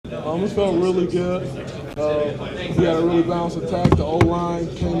It felt really good. We had a really balanced attack. The O-line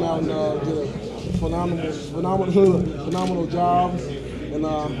came out and did a phenomenal job. And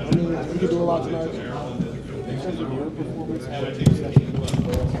we could do a lot tonight. In terms of your performance, how did you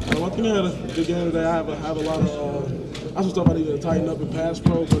I think I had a good game today. I have a lot of some stuff I need to tighten up in pass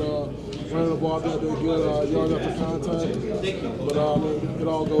pro, but running the ball, I think I did good yards after contact. But it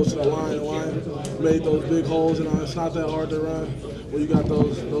all goes to the line. The line made those big holes, and it's not that hard to run when you got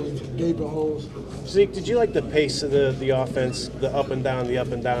those gaping holes. Zeke, did you like the pace of the offense, the up and down,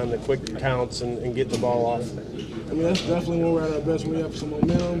 the quick counts, and getting the ball off? I mean, that's definitely when we're at our best, when we have some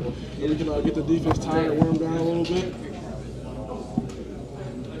momentum, and we can get the defense tired and wear them down a little bit.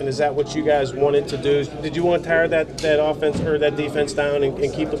 And is that what you guys wanted to do? Did you want to tire that offense or that defense down and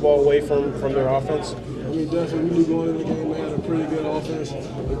keep the ball away from their offense? I mean, definitely, we knew going into the game they had a pretty good offense,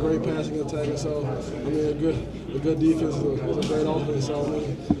 a great passing attack, and so, I mean, a good defense is a great offense. So, I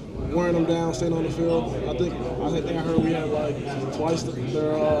mean, wearing them down, staying on the field. I think I heard we had like twice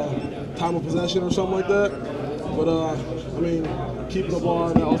their time of possession or something like that. But, I mean, keeping the ball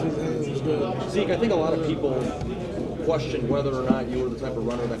in the offense's hands was good. Zeke, I think a lot of people question whether or not you were the type of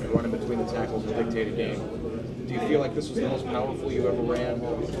runner that could run in between the tackles and dictate a game. Do you feel like this was the most powerful you ever ran?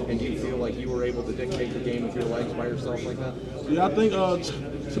 And do you feel like you were able to dictate the game with your legs by yourself like that? Yeah, I think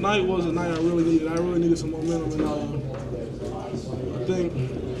tonight was a night I really needed. I really needed some momentum, and I think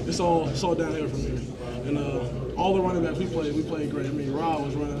it's all downhill from here. And all the running backs we played great. I mean, Rob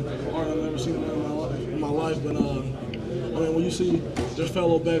was running harder than I've ever seen him in my life. But I mean, when you see their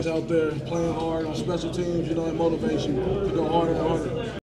fellow backs out there playing hard on special teams, it motivates you to go harder and harder.